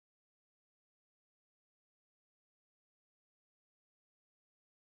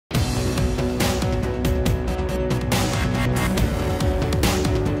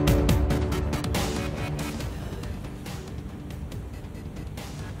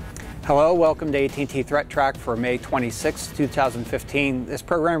Hello, welcome to AT&T ThreatTraq for May 26, 2015. This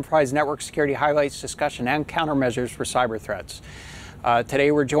program provides network security highlights, discussion, and countermeasures for cyber threats.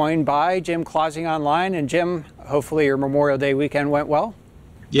 Today we're joined by Jim Clausing online. And Jim, hopefully your Memorial Day weekend went well?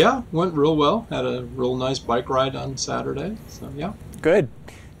 Yeah, went real well. Had a real nice bike ride on Saturday, so yeah. Good.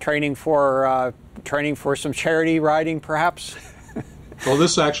 Training for some charity riding, perhaps? Well,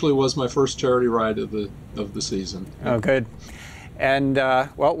 this actually was my first charity ride of the season. Oh, good. And,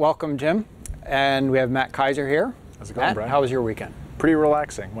 well, welcome, Jim. And we have Matt Kaiser here. How's it going, Matt, Brian? how was your weekend? Pretty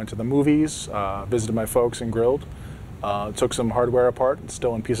relaxing. Went to the movies, visited my folks and grilled. Took some hardware apart. It's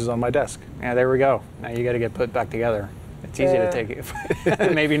still in pieces on my desk. Yeah, there we go. Now you got to get put back together. It's easy to take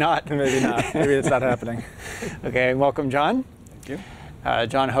it. Maybe not. Maybe not. Maybe it's not happening. Okay, welcome, John. Thank you.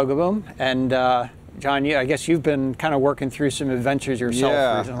 John Hogoboom. And John, I guess you've been kind of working through some adventures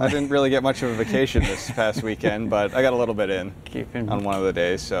yourself recently. I didn't really get much of a vacation this past weekend, but I got a little bit in on one of the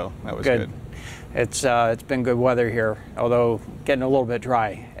days, so that was good. It's been good weather here, although getting a little bit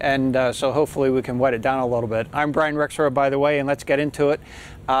dry. And so hopefully we can wet it down a little bit. I'm Brian Rexroad, by the way, and let's get into it.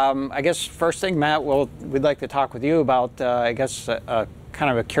 I guess first thing, Matt, we'd like to talk with you about, I guess, kind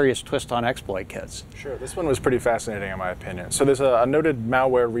of a curious twist on exploit kits. Sure, this one was pretty fascinating in my opinion. So there's a noted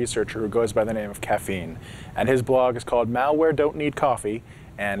malware researcher who goes by the name of Caffeine, and his blog is called Malware Don't Need Coffee,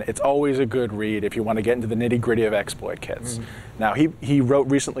 and it's always a good read if you want to get into the nitty-gritty of exploit kits. Mm-hmm. Now, he wrote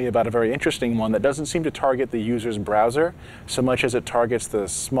recently about a very interesting one that doesn't seem to target the user's browser so much as it targets the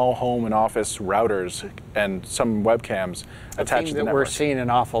small home and office routers and some webcams attached to the network. We're seeing an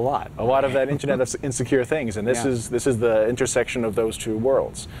awful lot. A lot of that Internet of Insecure Things, and this is the intersection of those two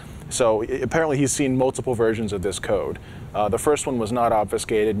worlds. So apparently he's seen multiple versions of this code. The first one was not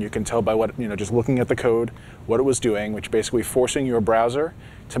obfuscated, and you can tell by what, just looking at the code, what it was doing, which basically forcing your browser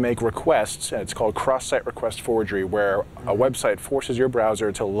to make requests, and it's called cross-site request forgery, where a website forces your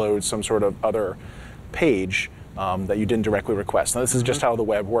browser to load some sort of other page that you didn't directly request. Now this is just how the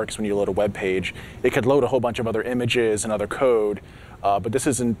web works when you load a web page. It could load a whole bunch of other images and other code, but this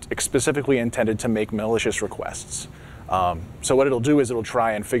isn't specifically intended to make malicious requests. So what it'll do is it'll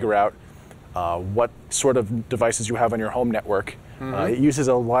try and figure out what sort of devices you have on your home network. It uses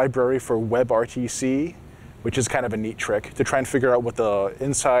a library for WebRTC, which is kind of a neat trick, to try and figure out what the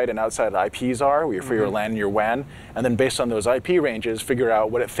inside and outside IPs are for your LAN and your WAN, and then based on those IP ranges, figure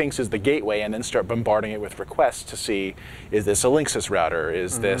out what it thinks is the gateway, and then start bombarding it with requests to see, is this a Linksys router,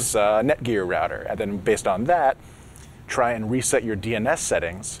 is this a Netgear router, and then based on that, try and reset your DNS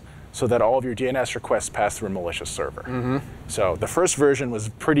settings so that all of your DNS requests pass through a malicious server. So the first version was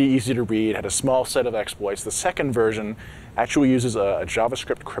pretty easy to read, had a small set of exploits. The second version actually uses a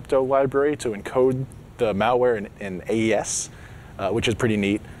JavaScript crypto library to encode the malware in AES, which is pretty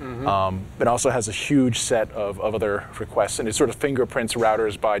neat. It also has a huge set of other requests, and it sort of fingerprints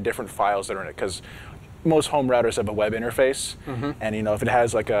routers by different files that are in it, because most home routers have a web interface, and if it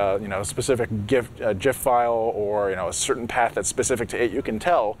has like a specific GIF file or a certain path that's specific to it, you can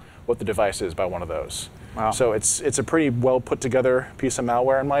tell what the device is by one of those. Wow. So it's a pretty well put together piece of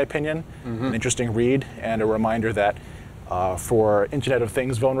malware in my opinion, an interesting read, and a reminder that for Internet of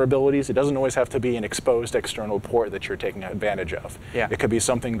Things vulnerabilities, it doesn't always have to be an exposed external port that you're taking advantage of. It could be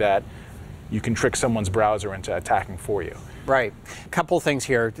something that you can trick someone's browser into attacking for you. Right. A couple things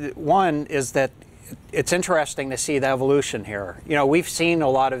here. One is that it's interesting to see the evolution here. We've seen a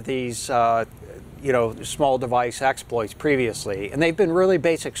lot of these small device exploits previously, and they've been really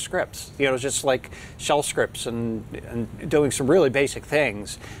basic scripts, just like shell scripts and doing some really basic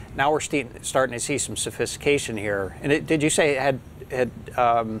things. Now we're starting to see some sophistication here. And did you say it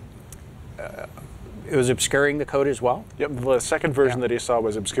was obscuring the code as well? Yep, the second version that he saw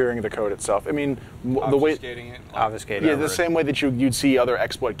was obscuring the code itself. I mean, the way obfuscating. Yeah, the same way that you'd see other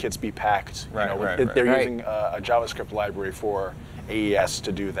exploit kits be packed. They're using a JavaScript library for AES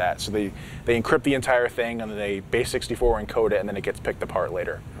to do that. So they encrypt the entire thing, and then they base64 encode it, and then it gets picked apart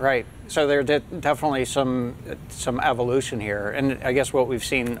later. Right. So there's definitely some evolution here, and I guess what we've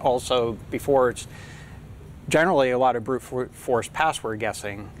seen also before, it's generally a lot of brute force password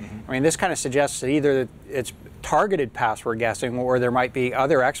guessing. I mean, this kind of suggests that either it's targeted password guessing, or there might be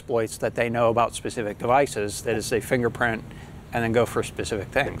other exploits that they know about specific devices that is they fingerprint and then go for specific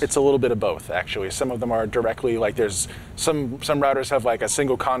things. It's a little bit of both, actually. Some of them are directly, like there's some routers have like a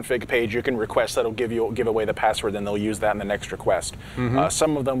single config page you can request that'll give away the password, then they'll use that in the next request.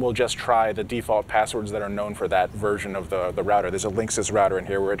 Some of them will just try the default passwords that are known for that version of the router. There's a Linksys router in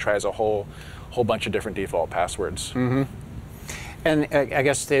here where it tries a whole bunch of different default passwords. And I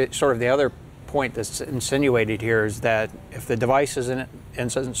guess the other point that's insinuated here is that if the device isn't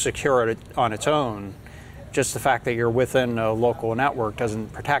secure on its own, just the fact that you're within a local network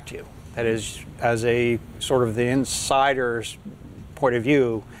doesn't protect you. That is, as a sort of the insider's point of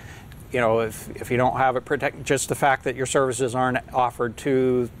view, if you don't have it protect, just the fact that your services aren't offered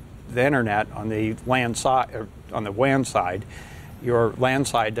to the internet on the LAN side, on the WAN side, your LAN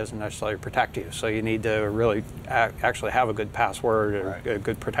side doesn't necessarily protect you. So you need to really actually have a good password, or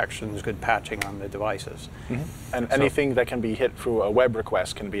good protections, good patching on the devices. And anything that can be hit through a web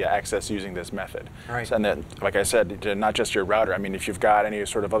request can be accessed using this method. Right. So, and then, like I said, not just your router. I mean, if you've got any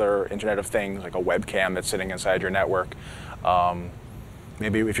sort of other Internet of Things, like a webcam that's sitting inside your network,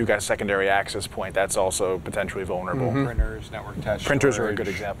 maybe if you've got a secondary access point, that's also potentially vulnerable. Printers, network attached Printers storage. are a good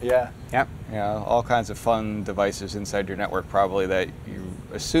example. Yeah. Yep. Yeah, all kinds of fun devices inside your network probably that you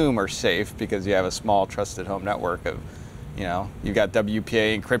assume are safe because you have a small trusted home network of, you've got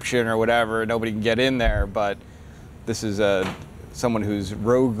WPA encryption or whatever, nobody can get in there, but this is someone who's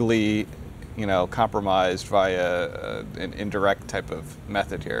roguely, compromised via an indirect type of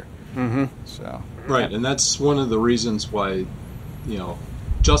method here. So. Right, and that's one of the reasons why,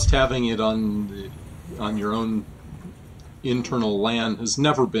 just having it on your own internal LAN has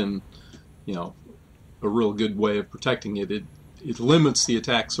never been, a real good way of protecting it. It limits the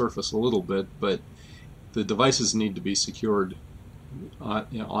attack surface a little bit, but the devices need to be secured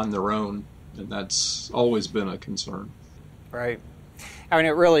on their own, and that's always been a concern. Right. I mean,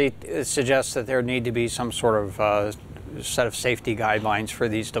 it really suggests that there need to be some sort of set of safety guidelines for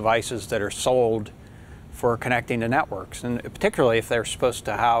these devices that are sold for connecting to networks, and particularly if they're supposed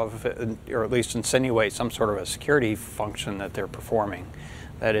to have, or at least insinuate, some sort of a security function that they're performing.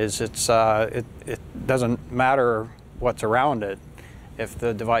 That is, it doesn't matter what's around it if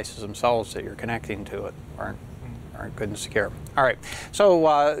the devices themselves that you're connecting to it aren't good and secure. All right.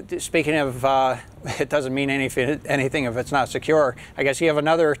 So speaking of, it doesn't mean anything if it's not secure. I guess you have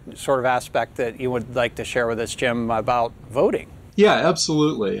another sort of aspect that you would like to share with us, Jim, about voting. Yeah,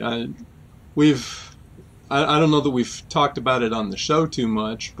 absolutely. I don't know that we've talked about it on the show too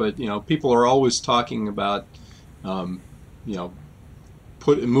much, but people are always talking about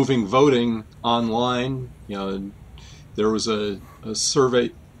moving voting online. There was a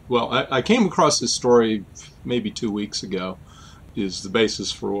survey. Well, I came across this story maybe 2 weeks ago. Is the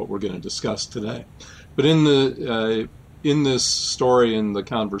basis for what we're going to discuss today. But in this story, in the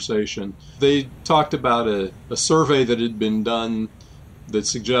conversation, they talked about a survey that had been done that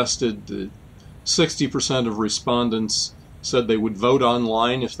suggested that 60% of respondents said they would vote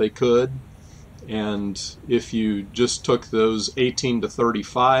online if they could, and if you just took those 18 to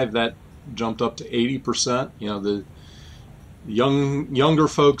 35, that jumped up to 80%. The younger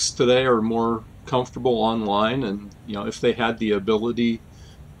folks today are more comfortable online, and if they had the ability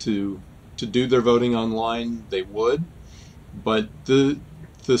to do their voting online, they would. But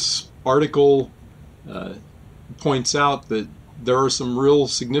this article points out that there are some real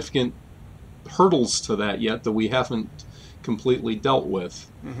significant hurdles to that yet that we haven't completely dealt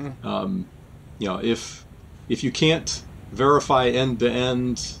with. If you can't verify end to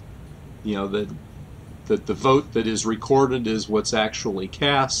end, that the vote that is recorded is what's actually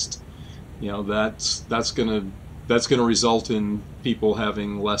cast, that's going to result in people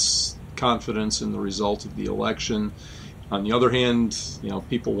having less confidence in the result of the election. On the other hand,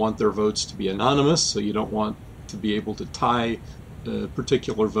 people want their votes to be anonymous, so you don't want to be able to tie a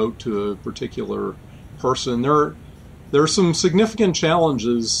particular vote to a particular person. There are some significant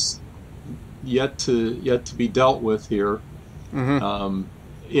challenges yet to be dealt with here. And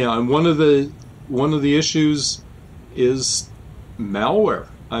one of the issues is malware.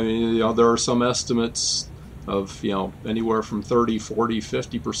 I mean, there are some estimates of anywhere from 30, 40,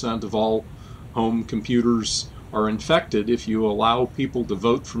 50% of all home computers are infected. If you allow people to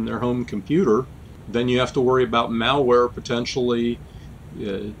vote from their home computer, then you have to worry about malware potentially,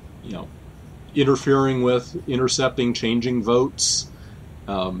 interfering with, intercepting, changing votes.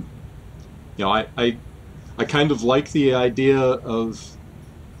 I kind of like the idea of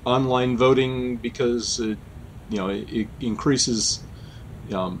online voting because it increases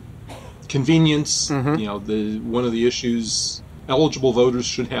convenience. One of the issues, eligible voters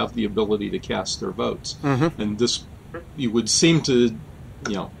should have the ability to cast their votes, and this you would seem to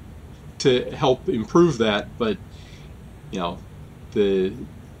help improve that. But the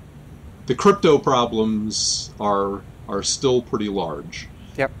crypto problems are still pretty large.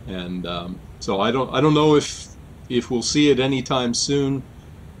 Yep. And so I don't know if we'll see it anytime soon.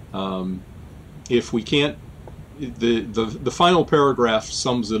 If we can't, the final paragraph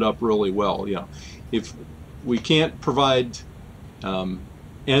sums it up really well. If we can't provide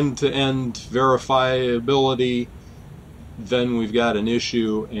end-to-end verifiability, then we've got an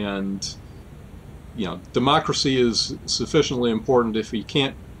issue. And democracy is sufficiently important. If we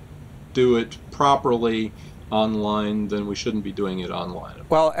can't do it properly online, then we shouldn't be doing it online.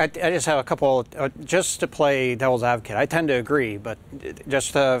 Well, I just have a couple, just to play devil's advocate. I tend to agree, but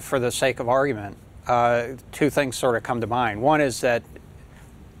just for the sake of argument, two things sort of come to mind. One is that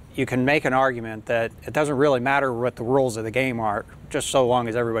you can make an argument that it doesn't really matter what the rules of the game are, just so long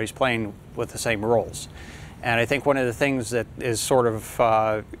as everybody's playing with the same rules. And I think one of the things that is sort of,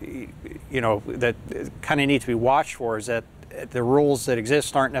 that kind of need to be watched for is that the rules that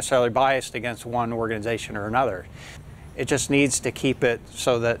exist aren't necessarily biased against one organization or another. It just needs to keep it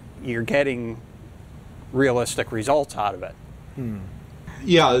so that you're getting realistic results out of it.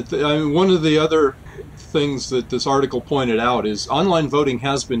 Yeah, I mean, one of the other things that this article pointed out is online voting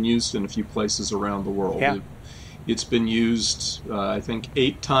has been used in a few places around the world. Yeah. It's been used, I think,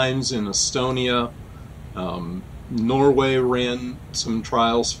 8 times in Estonia. Norway ran some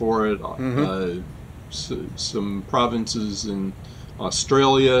trials for it. Some provinces in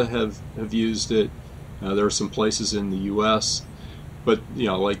Australia have used it. There are some places in the U.S. But,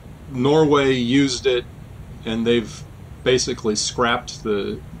 like Norway used it, and they've basically scrapped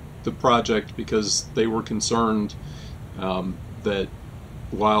the project because they were concerned that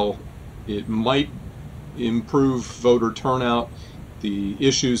while it might improve voter turnout, the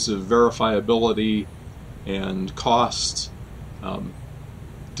issues of verifiability and cost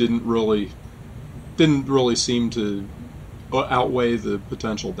didn't really seem to outweigh the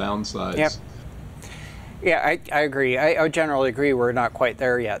potential downsides. Yep. Yeah, I agree. I generally agree we're not quite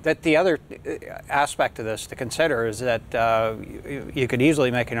there yet. That the other aspect of this to consider is that you could easily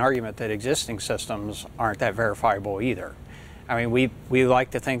make an argument that existing systems aren't that verifiable either. I mean, we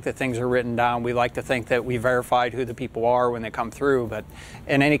like to think that things are written down. We like to think that we verified who the people are when they come through. But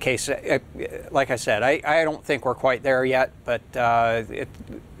in any case, like I said, I don't think we're quite there yet. But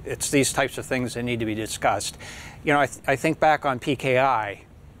it's these types of things that need to be discussed. I think back on PKI,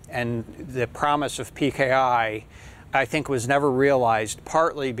 and the promise of PKI, I think, was never realized,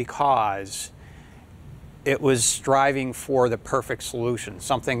 partly because it was striving for the perfect solution,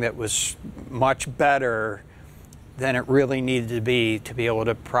 something that was much better than it really needed to be able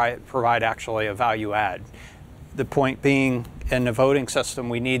to provide actually a value add. The point being, in the voting system,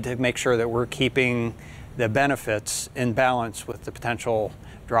 we need to make sure that we're keeping the benefits in balance with the potential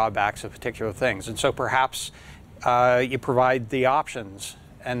drawbacks of particular things. And so perhaps you provide the options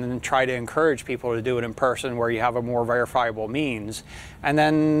and then try to encourage people to do it in person where you have a more verifiable means, and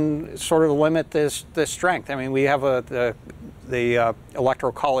then sort of limit the strength. I mean, we have the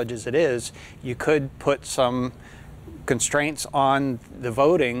electoral college as it is. You could put some constraints on the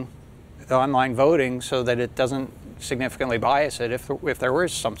voting, the online voting, so that it doesn't significantly bias it if there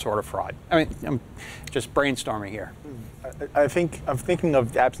was some sort of fraud. I mean, I'm just brainstorming here. I'm thinking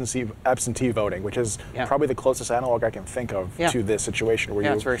of absentee voting, which is probably the closest analog I can think of to this situation,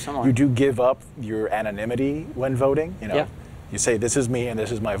 where it's very similar. You do give up your anonymity when voting. You say, this is me and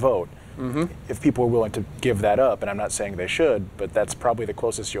this is my vote. If people are willing to give that up, and I'm not saying they should, but that's probably the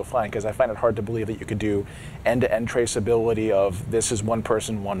closest you'll find, because I find it hard to believe that you could do end-to-end traceability of this is one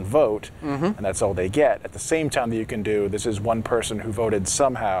person, one vote, and that's all they get. At the same time that you can do this is one person who voted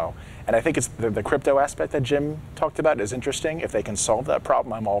somehow. And I think it's the crypto aspect that Jim talked about is interesting. If they can solve that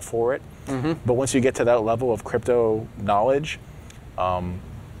problem, I'm all for it. But once you get to that level of crypto knowledge,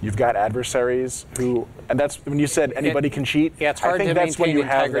 you've got adversaries who, and that's when you said anybody can cheat. Yeah, it's hard to maintain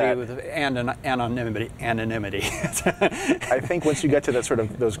integrity with anonymity. I think once you get to that sort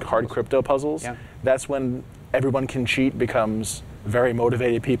of those hard crypto puzzles, that's when everyone can cheat becomes very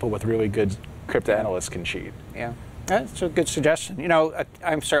motivated people with really good crypto analysts can cheat. Yeah, that's a good suggestion.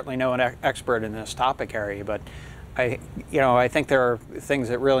 I'm certainly no expert in this topic area, but I think there are things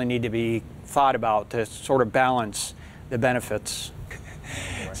that really need to be thought about to sort of balance the benefits.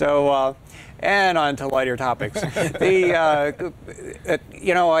 So, and on to lighter topics. I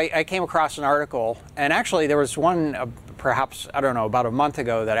came across an article, and actually there was one, perhaps, I don't know, about a month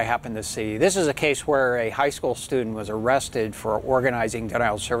ago that I happened to see. This is a case where a high school student was arrested for organizing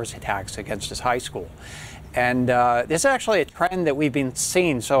denial of service attacks against his high school. And this is actually a trend that we've been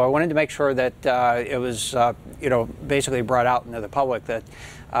seeing, so I wanted to make sure that it was, basically brought out into the public that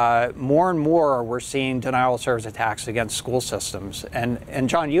more and more we're seeing denial of service attacks against school systems. And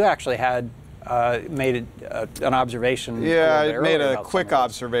John, you actually had made an observation. Yeah, I made a quick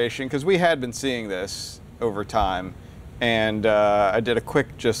observation because we had been seeing this over time, and I did a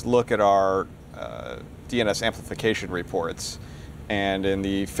quick just look at our DNS amplification reports. And in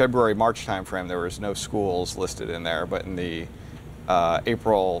the February-March timeframe, there was no schools listed in there, but in the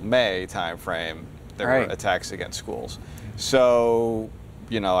April-May timeframe, there were attacks against schools. So,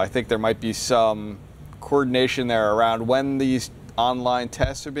 I think there might be some coordination there around when these online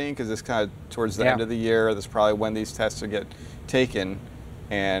tests are being, because it's kind of towards the end of the year. That's probably when these tests will get taken,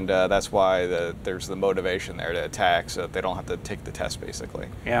 and that's why there's the motivation there to attack, so that they don't have to take the test, basically.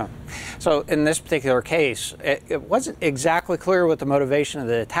 Yeah. So in this particular case, it wasn't exactly clear what the motivation of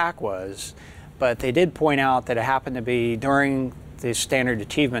the attack was, but they did point out that it happened to be during the standard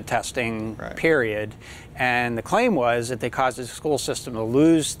achievement testing period, and the claim was that they caused the school system to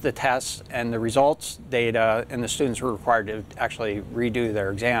lose the tests and the results data, and the students were required to actually redo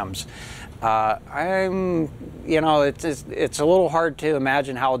their exams. It's a little hard to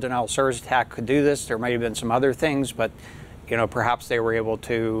imagine how a denial of service attack could do this. There might have been some other things, but perhaps they were able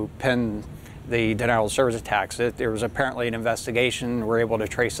to pin the denial of service attacks. There was apparently an investigation. We're able to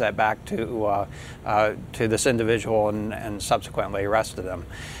trace that back to this individual and subsequently arrested them.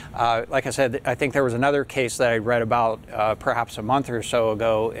 Like I said, I think there was another case that I read about perhaps a month or so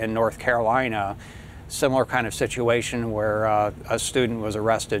ago in North Carolina, similar kind of situation where a student was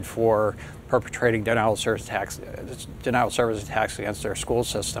arrested for perpetrating denial of service attacks against their school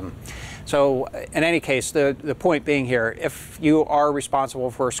system. So in any case, the point being here, if you are responsible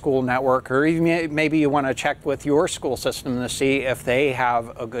for a school network, or even maybe you want to check with your school system to see if they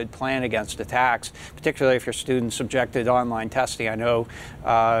have a good plan against attacks, particularly if your students subjected to online testing. I know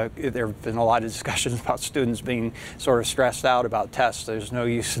there have been a lot of discussions about students being sort of stressed out about tests. There's no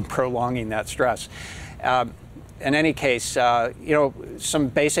use in prolonging that stress. In any case, some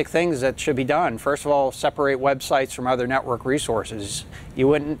basic things that should be done. First of all, separate websites from other network resources. You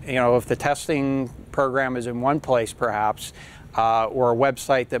wouldn't, if the testing program is in one place perhaps, or a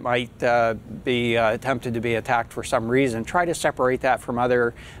website that might be attempted to be attacked for some reason, try to separate that from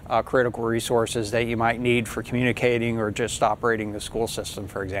other critical resources that you might need for communicating or just operating the school system,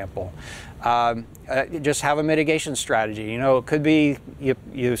 for example. Just have a mitigation strategy. It could be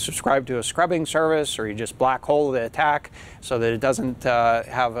you subscribe to a scrubbing service, or you just black hole the attack so that it doesn't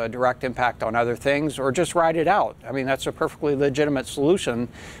have a direct impact on other things, or just ride it out. I mean, that's a perfectly legitimate solution,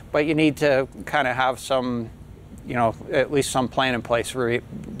 but you need to kind of have some at least some plan in place for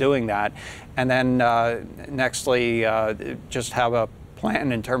doing that. And then nextly, just have a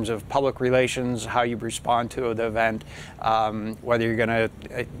plan in terms of public relations, how you respond to the event, whether you're going to,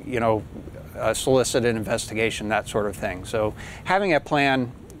 solicit an investigation, that sort of thing. So having a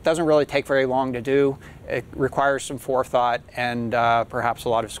plan doesn't really take very long to do. It requires some forethought, and perhaps a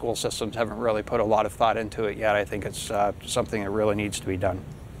lot of school systems haven't really put a lot of thought into it yet. I think it's something that really needs to be done.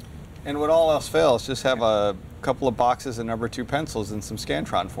 And when all else fails, just have a couple of boxes of number 2 pencils and some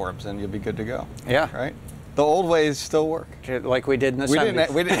Scantron forms, and you'll be good to go. Yeah. Right? The old ways still work. Like we did in the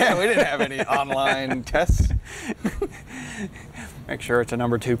 70s. We didn't have any online tests. Make sure it's a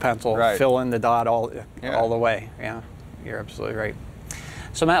number 2 pencil. Right. Fill in the dot all the way. Yeah, you're absolutely right.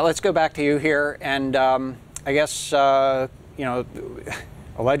 So Matt, let's go back to you here, and I guess allegedly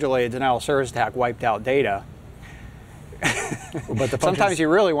a denial of service attack wiped out data. But sometimes you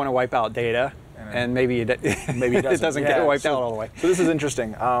really want to wipe out data, and maybe it doesn't get wiped out all the way. So this is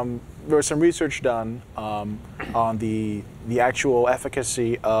interesting. There was some research done on the actual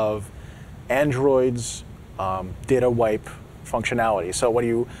efficacy of Android's data wipe functionality. So when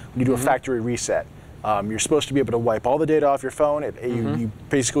you do a factory reset, you're supposed to be able to wipe all the data off your phone. You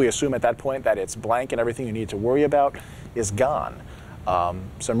basically assume at that point that it's blank and everything you need to worry about is gone.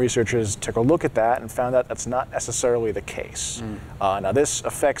 Some researchers took a look at that and found out that's not necessarily the case. Now this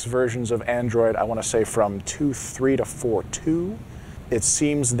affects versions of Android, I want to say from 2.3 to 4.2. It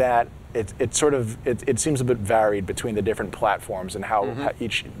seems that it seems a bit varied between the different platforms and how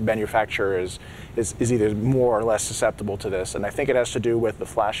each manufacturer is either more or less susceptible to this. And I think it has to do with the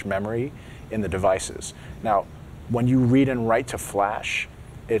flash memory in the devices. Now, when you read and write to flash,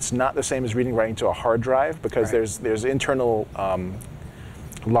 it's not the same as reading and writing to a hard drive, because there's internal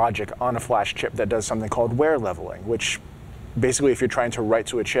logic on a flash chip that does something called wear leveling, which basically, if you're trying to write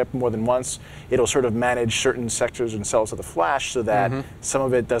to a chip more than once, it'll sort of manage certain sectors and cells of the flash so that some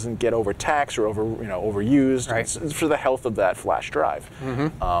of it doesn't get overtaxed or overused. It's for the health of that flash drive.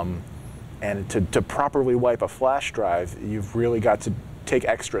 And to properly wipe a flash drive, you've really got to take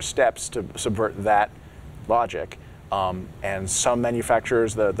extra steps to subvert that logic. And some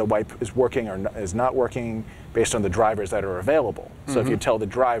manufacturers, the wipe is working or is not working based on the drivers that are available. So if you tell the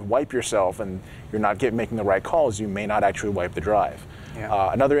drive, wipe yourself, and you're not making the right calls, you may not actually wipe the drive.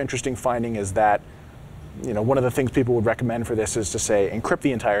 Another interesting finding is that one of the things people would recommend for this is to say, encrypt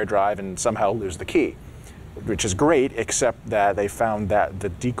the entire drive and somehow lose the key, which is great, except that they found that the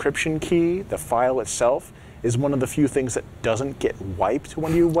decryption key, the file itself, is one of the few things that doesn't get wiped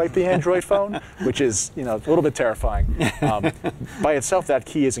when you wipe the Android phone, which is, you know, a little bit terrifying. By itself, that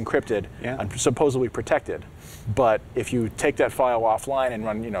key is encrypted and supposedly protected. But if you take that file offline and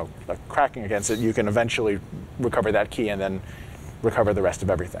run, you know, cracking against it, you can eventually recover that key and then recover the rest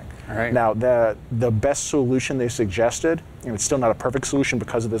of everything. All right. Now, the best solution they suggested, and it's still not a perfect solution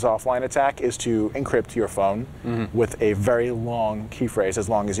because of this offline attack, is to encrypt your phone with a very long key phrase, as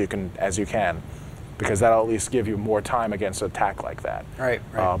long as you can, because that'll at least give you more time against an attack like that. Right.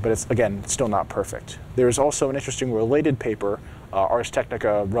 But it's, again, still not perfect. There's also an interesting related paper. Ars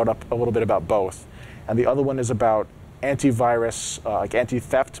Technica wrote up a little bit about both, and the other one is about antivirus, like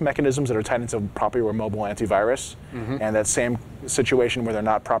anti-theft mechanisms that are tied into properly or mobile antivirus, and that same situation where they're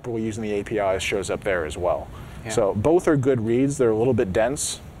not properly using the APIs shows up there as well. Yeah. So both are good reads. They're a little bit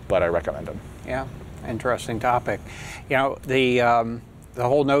dense, but I recommend them. Yeah, interesting topic. You know, the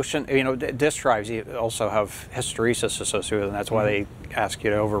whole notion, you know, disk drives also have hysteresis associated with them. That's why they ask you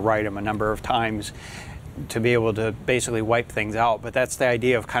to overwrite them a number of times to be able to basically wipe things out. But that's the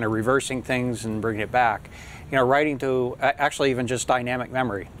idea of kind of reversing things and bringing it back. You know, writing to actually even just dynamic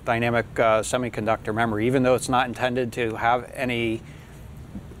memory, dynamic semiconductor memory, even though it's not intended to have any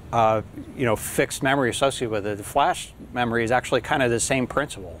you know, fixed memory associated with it. The flash memory is actually kind of the same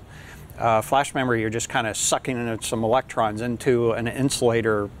principle. Flash memory, you're just kind of sucking in some electrons into an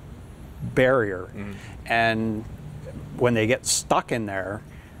insulator barrier, and when they get stuck in there,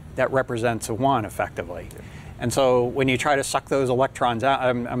 that represents a 1 effectively. And so when you try to suck those electrons out,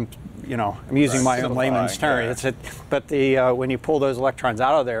 I'm using my own layman's term. But when you pull those electrons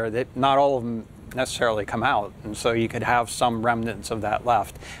out of there, not all of them necessarily come out, and so you could have some remnants of that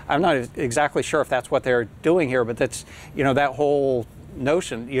left. I'm not exactly sure if that's what they're doing here, but that's, you know, that whole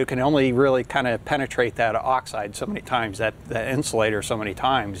notion, you can only really kind of penetrate that oxide so many times, that insulator so many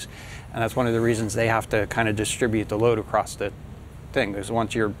times, and that's one of the reasons they have to kind of distribute the load across the thing, because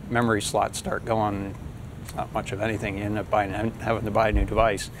once your memory slots start going, it's not much of anything. You end up having to buy a new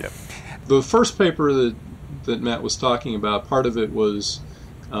device. Yep. The first paper that Matt was talking about, part of it was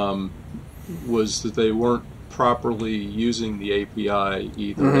that they weren't properly using the API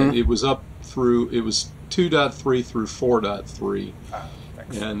either. And it was up through, it was 2.3 through 4.3.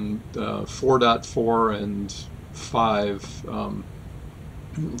 And 4.4 and 5,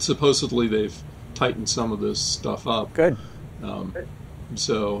 supposedly they've tightened some of this stuff up. Good.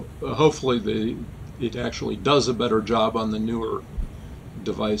 So hopefully it actually does a better job on the newer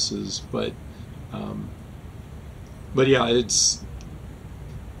devices, but yeah, it's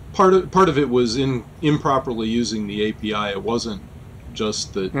part of it was improperly using the API. It wasn't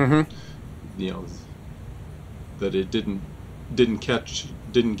just that you know, that it didn't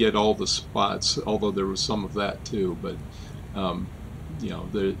get all the spots, although there was some of that too. But you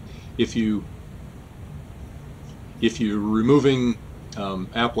know, if you're removing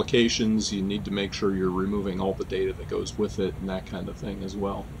applications, you need to make sure you're removing all the data that goes with it and that kind of thing as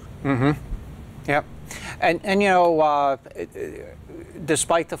well. Yep. And you know,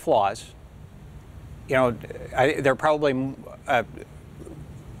 despite the flaws, you know, there are probably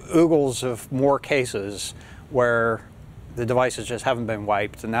oogles of more cases where the devices just haven't been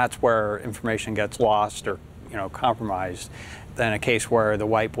wiped, and that's where information gets lost or, you know, compromised, than a case where the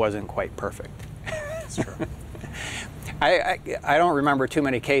wipe wasn't quite perfect. That's true. I don't remember too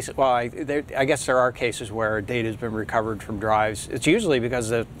many cases. Well, I guess there are cases where data has been recovered from drives. It's usually because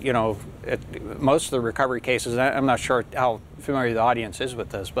of, you know, most of the recovery cases, I'm not sure how familiar the audience is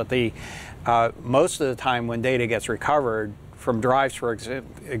with this, but most of the time when data gets recovered from drives, for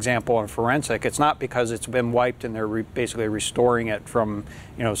example, in forensic, it's not because it's been wiped and they're basically restoring it from,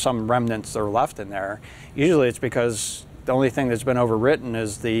 you know, some remnants that are left in there. Usually it's because the only thing that's been overwritten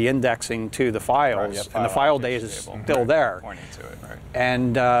is the indexing to the files, and the file data is still there. Pointing to it, right.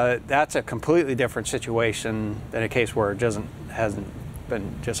 And that's a completely different situation than a case where it hasn't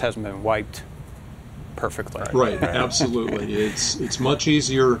been wiped perfectly. Right. Absolutely. It's much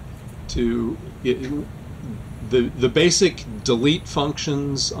easier to the basic delete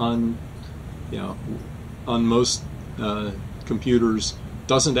functions on, you know, on most computers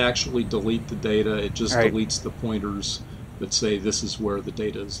doesn't actually delete the data. It just deletes the pointers that say this is where the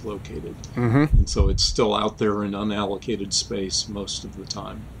data is located. And so it's still out there in unallocated space most of the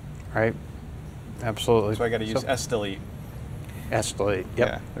time. Right. Absolutely. So I got to use sdelete. sdelete. Yep.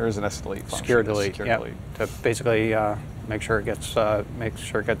 Yeah, there is an sdelete function. Secure delete. Delete. To basically make sure it gets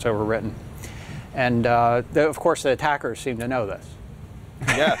overwritten. And of course, the attackers seem to know this.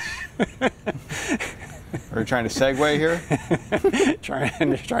 Yes. Are you trying to segue here? trying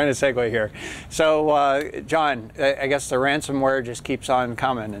to segue here. So, John, I guess the ransomware just keeps on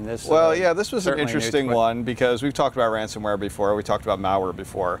coming, and this. Well, yeah, this was an interesting one because we've talked about ransomware before. We talked about malware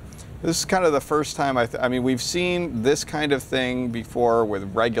before. This is kind of the first time I mean, we've seen this kind of thing before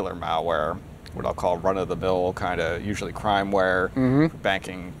with regular malware, what I'll call run-of-the-mill kind of, usually crimeware,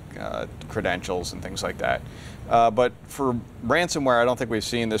 banking credentials and things like that. But for ransomware, I don't think we've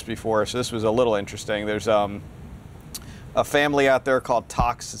seen this before, so this was a little interesting. There's a family out there called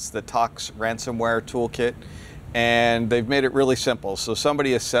Tox. It's the Tox ransomware toolkit, and they've made it really simple. So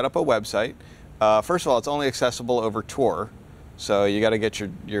somebody has set up a website. First of all, it's only accessible over Tor. So you got to get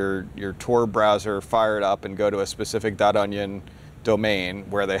your Tor browser fired up and go to a specific .onion domain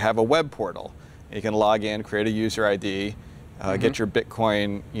where they have a web portal. You can log in, create a user ID, get your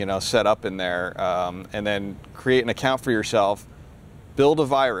Bitcoin, set up in there, and then create an account for yourself, build a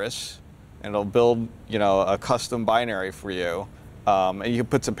virus, and it'll build, a custom binary for you. And you can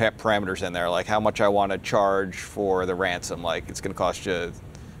put some parameters in there, like how much I want to charge for the ransom. Like it's going to cost you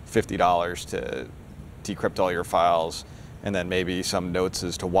 $50 to decrypt all your files, and then maybe some notes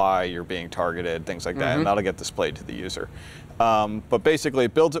as to why you're being targeted, things like that, and that'll get displayed to the user. But basically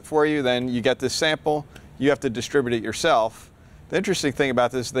it builds it for you, then you get this sample, you have to distribute it yourself. The interesting thing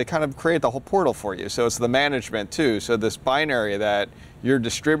about this is they kind of create the whole portal for you, so it's the management too. So this binary that you're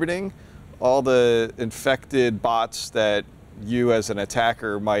distributing, all the infected bots that you as an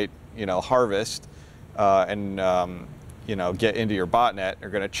attacker might harvest and get into your botnet are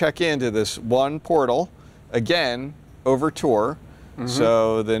going to check into this one portal, again, over Tor.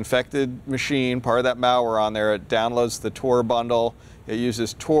 So the infected machine, part of that malware on there, it downloads the Tor bundle. It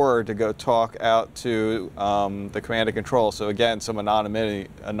uses Tor to go talk out to the command and control. So again, some anonymity.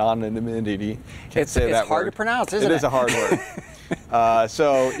 It's hard to pronounce, isn't it? It is a hard word.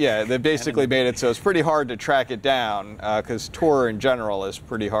 So yeah, they basically made it so it's pretty hard to track it down because Tor in general is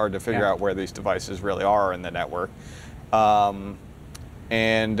pretty hard to figure out where these devices really are in the network.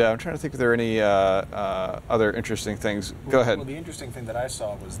 And I'm trying to think if there are any other interesting things. Go ahead. Well, the interesting thing that I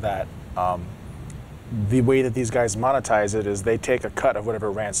saw was that the way that these guys monetize it is they take a cut of whatever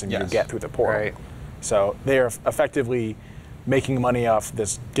ransom you get through the portal. Right. So they are effectively making money off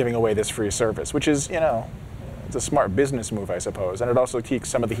this, giving away this free service, which is, it's a smart business move, I suppose. And it also takes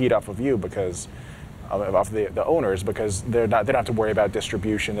some of the heat off of you because off the owners, because they don't have to worry about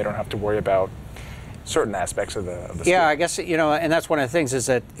distribution. They don't have to worry about certain aspects of the scheme. I guess, and that's one of the things is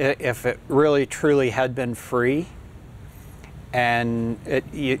that if it really truly had been free, and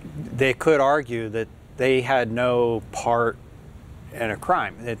they could argue that they had no part in a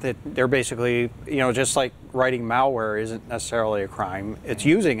crime. They're basically, just like writing malware isn't necessarily a crime, it's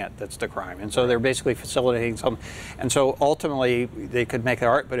using it that's the crime. And so they're basically facilitating some, and so ultimately they could make that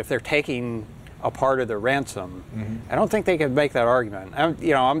argument, but if they're taking a part of the ransom, I don't think they could make that argument. I'm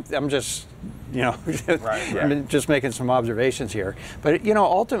just, I'm just making some observations here. But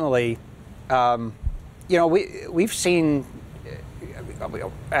ultimately, we've seen.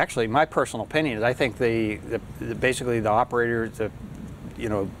 Actually, my personal opinion is I think basically the operators,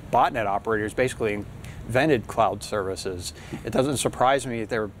 botnet operators, basically invented cloud services. It doesn't surprise me that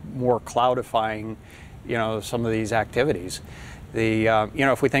they're more cloudifying, some of these activities.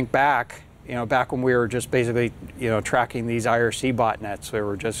 If we think back. Back when we were just basically, tracking these IRC botnets, they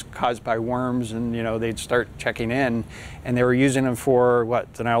were just caused by worms, and they'd start checking in, and they were using them for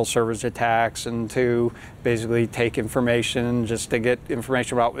denial of service attacks, and to basically take information, just to get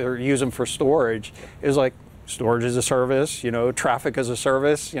information about, or use them for storage. It was like storage as a service, traffic as a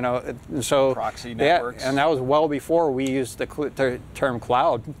service, and so proxy networks. And that was well before we used the term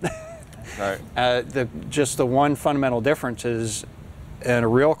cloud. Right. Just the one fundamental difference is, in a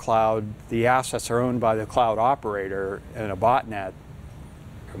real cloud, the assets are owned by the cloud operator. In a botnet,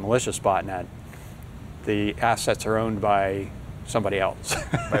 a malicious botnet, the assets are owned by somebody else.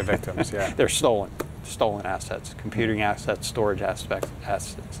 By victims, yeah. They're stolen assets, computing assets, storage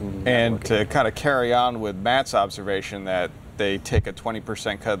assets. And to kind of carry on with Matt's observation that they take a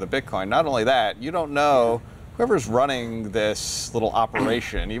 20% cut of the Bitcoin, not only that, you don't know whoever's running this little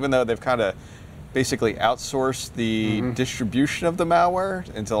operation, even though they've kind of basically outsource the distribution of the malware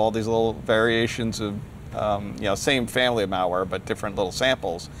into all these little variations of, same family of malware, but different little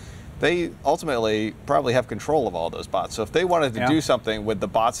samples. They ultimately probably have control of all those bots. So if they wanted to do something with the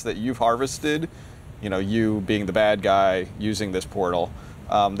bots that you've harvested, you being the bad guy using this portal,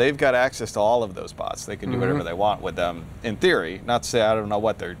 they've got access to all of those bots. They can do whatever they want with them, in theory. Not to say I don't know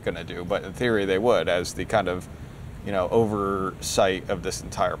what they're going to do, but in theory they would, as the kind of, oversight of this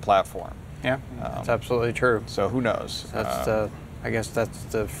entire platform. Yeah, that's absolutely true. So who knows? That's I guess that's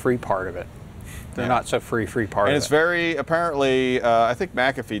the free part of it. They're not so free part and of it's it. very, apparently, I think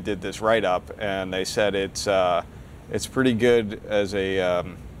McAfee did this write-up, and they said it's pretty good as a,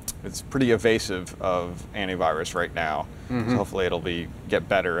 it's pretty evasive of antivirus right now. So hopefully it'll get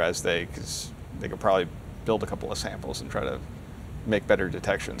better because they could probably build a couple of samples and try to make better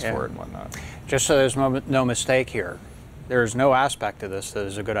detections for it and whatnot. Just so there's no mistake here, there's no aspect of this that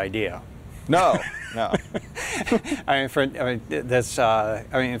is a good idea. No, no. I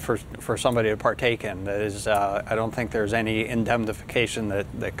mean, for somebody to partake in, that is, I don't think there's any indemnification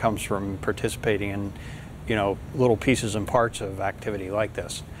that comes from participating in, little pieces and parts of activity like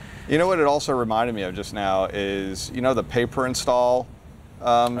this. You know what it also reminded me of just now is, the paper install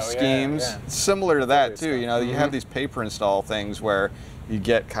schemes. yeah. Similar to that too. You have these paper install things where you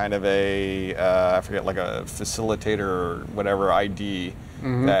get kind of a, I forget, like a facilitator or whatever ID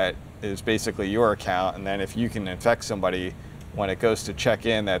that is basically your account, and then if you can infect somebody, when it goes to check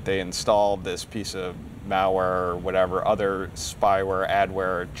in that they installed this piece of malware or whatever other spyware,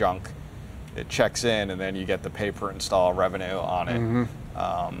 adware, junk, it checks in, and then you get the pay-per install revenue on it.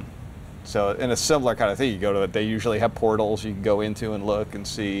 So in a similar kind of thing, you go to it. They usually have portals you can go into and look and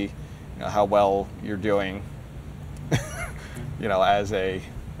see, how well you're doing, as a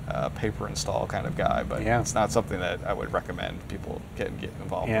pay-per install kind of guy. But it's not something that I would recommend people get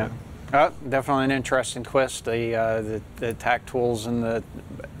involved with. Definitely an interesting twist. The attack tools and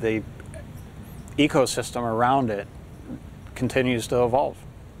the ecosystem around it continues to evolve.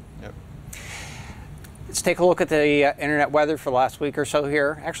 Yep. Let's take a look at the internet weather for the last week or so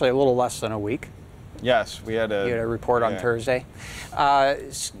here. Actually, a little less than a week. Yes, we had a report on Thursday.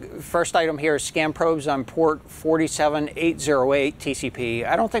 First item here is scam probes on port 47808 TCP.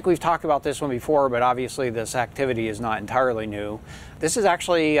 I don't think we've talked about this one before, but obviously this activity is not entirely new. This is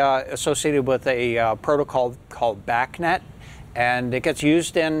actually associated with a protocol called BACnet, and it gets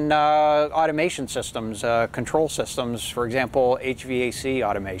used in automation systems, control systems, for example, HVAC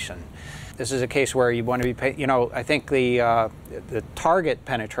automation. This is a case where you want to be, I think the target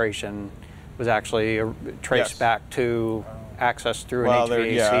penetration was actually traced back to access through an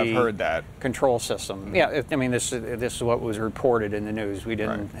HVAC I've heard that. control system. Yeah, I mean, this is what was reported in the news. We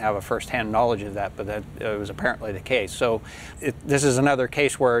didn't have a first-hand knowledge of that, but that was apparently the case. So this is another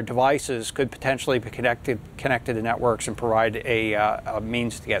case where devices could potentially be connected to networks and provide a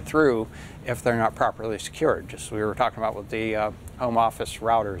means to get through if they're not properly secured, just we were talking about with the home office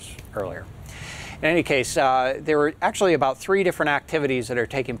routers earlier. In any case, there were actually about 3 different activities that are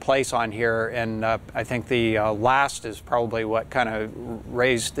taking place on here, and I think the last is probably what kind of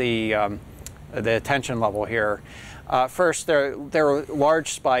raised the attention level here. First, there are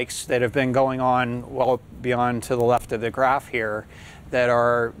large spikes that have been going on well beyond to the left of the graph here that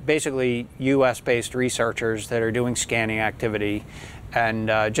are basically US-based researchers that are doing scanning activity and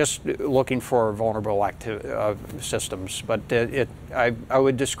just looking for vulnerable systems. But I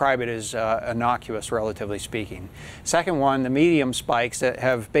would describe it as innocuous, relatively speaking. Second one, the medium spikes that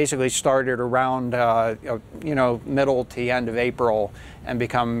have basically started around middle to the end of April and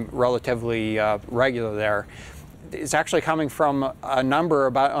become relatively regular there. It's actually coming from a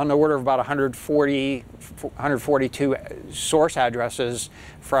number on the order of about 142 source addresses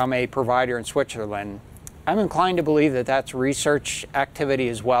from a provider in Switzerland. I'm inclined to believe that that's research activity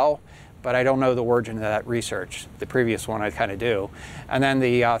as well, but I don't know the origin of that research. The previous one I kind of do. And then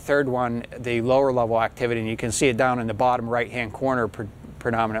the third one, the lower level activity, and you can see it down in the bottom right-hand corner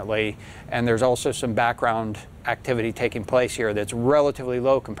predominantly, and there's also some background activity taking place here that's relatively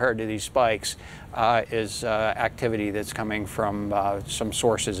low compared to these spikes, is activity that's coming from some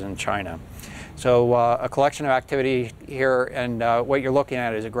sources in China. So a collection of activity here, and what you're looking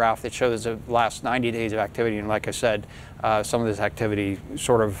at is a graph that shows the last 90 days of activity, and like I said, some of this activity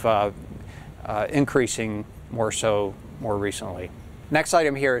sort of increasing more so more recently. Next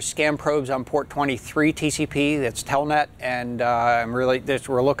item here is scam probes on port 23 TCP, that's Telnet, and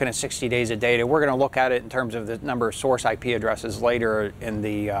we're looking at 60 days of data. We're going to look at it in terms of the number of source IP addresses later in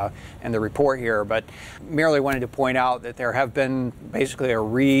the report here, but merely wanted to point out that there have been basically a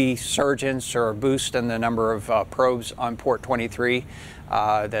resurgence or a boost in the number of probes on port 23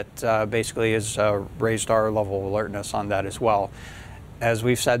 that basically has raised our level of alertness on that as well. As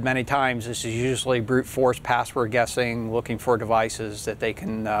we've said many times, this is usually brute force password guessing, looking for devices that they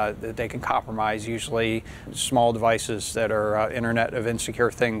can compromise. Usually, small devices that are Internet of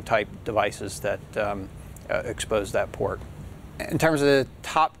Insecure Thing type devices that expose that port. In terms of the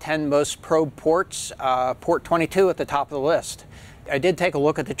top 10 most probed ports, port 22 at the top of the list. I did take a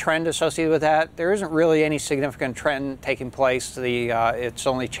look at the trend associated with that. There isn't really any significant trend taking place. It's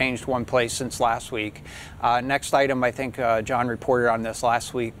only changed one place since last week. Next item, I think John reported on this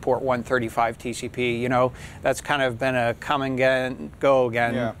last week, port 135 TCP. You know, that's kind of been a come and go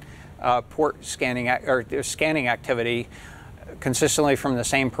again port scanning scanning activity consistently from the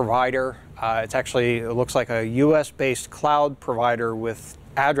same provider. It looks like a US-based cloud provider with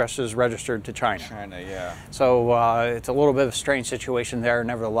addresses registered to China. Yeah. So it's a little bit of a strange situation there.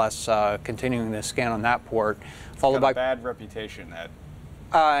 Nevertheless, continuing the scan on that port, followed by a bad reputation. That.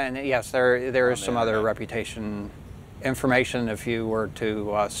 And yes, there is some other reputation information if you were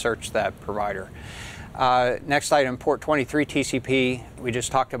to search that provider. Next item, port 23 TCP. We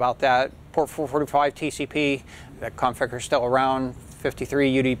just talked about that. Port 445 TCP. That configure is still around.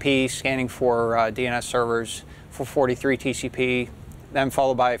 53 UDP scanning for DNS servers. 443 TCP. Then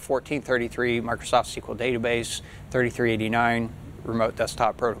followed by 1433 Microsoft SQL Database, 3389 Remote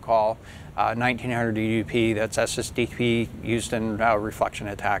Desktop Protocol, 1900 UDP, that's SSDP used in reflection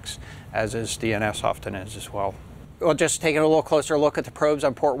attacks, as is DNS often is as well. Well, just taking a little closer look at the probes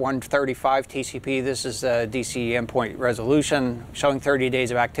on port 135 TCP. This is the DC endpoint resolution showing 30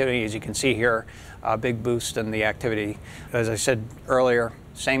 days of activity. As you can see here, a big boost in the activity. As I said earlier,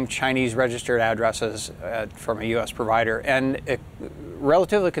 same Chinese registered addresses from a US provider, and it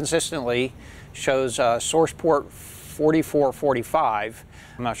relatively consistently shows source port 4445.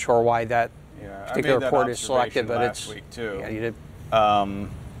 I'm not sure why that particular port is selected, but last week too. Yeah, you did.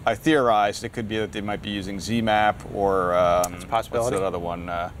 I theorized it could be that they might be using ZMAP or it's a possibility. What's that other one?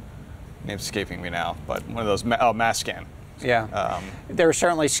 Name's escaping me now, but one of those mass scan. Yeah, there are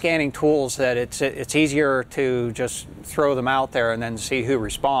certainly scanning tools that it's easier to just throw them out there and then see who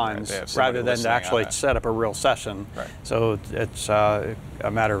responds rather than to actually set up a real session. Right. So it's a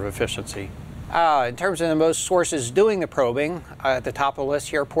matter of efficiency. In terms of the most sources doing the probing, at the top of the list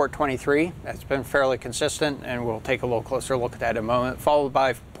here, port 23. That's been fairly consistent, and we'll take a little closer look at that in a moment. Followed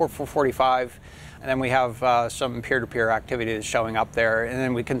by port 445. And then we have some peer-to-peer activity that's showing up there. And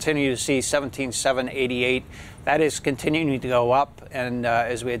then we continue to see 17788. That is continuing to go up. And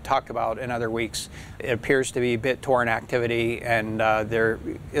as we had talked about in other weeks, it appears to be BitTorrent activity. And there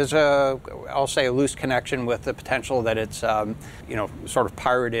is I'll say a loose connection with the potential that it's, sort of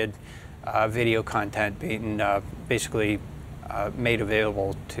pirated video content being basically made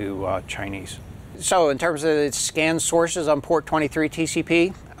available to Chinese. So in terms of the scan sources on port 23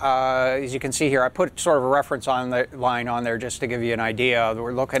 TCP, as you can see here, I put sort of a reference line on there just to give you an idea.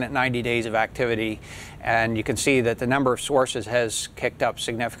 We're looking at 90 days of activity, and you can see that the number of sources has kicked up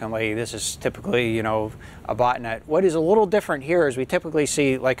significantly. This is typically, a botnet. What is a little different here is we typically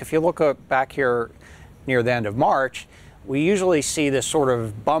see, like if you look back here near the end of March, we usually see this sort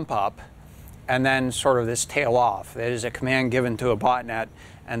of bump up and then sort of this tail off. That is a command given to a botnet,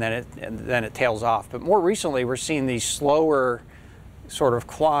 and then it tails off. But more recently, we're seeing these slower sort of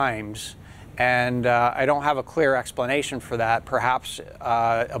climbs, and I don't have a clear explanation for that. Perhaps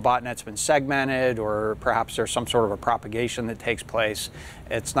a botnet's been segmented, or perhaps there's some sort of a propagation that takes place.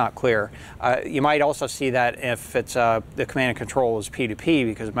 It's not clear. You might also see that if it's the command and control is P2P,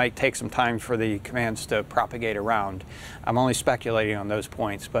 because it might take some time for the commands to propagate around. I'm only speculating on those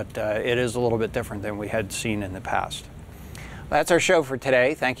points, but it is a little bit different than we had seen in the past. That's our show for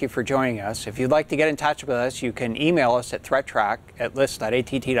today. Thank you for joining us. If you'd like to get in touch with us, you can email us at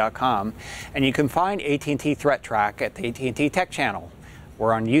threattrack@list.att.com, and you can find AT&T ThreatTraq at the AT&T Tech channel.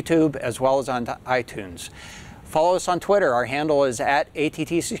 We're on YouTube as well as on iTunes. Follow us on Twitter. Our handle is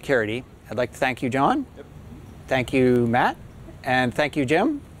 @ATT Security. I'd like to thank you, John. Yep. Thank you, Matt. And thank you,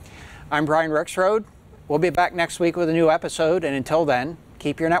 Jim. I'm Brian Rexroad. We'll be back next week with a new episode, and until then,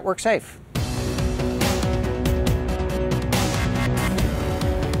 keep your network safe.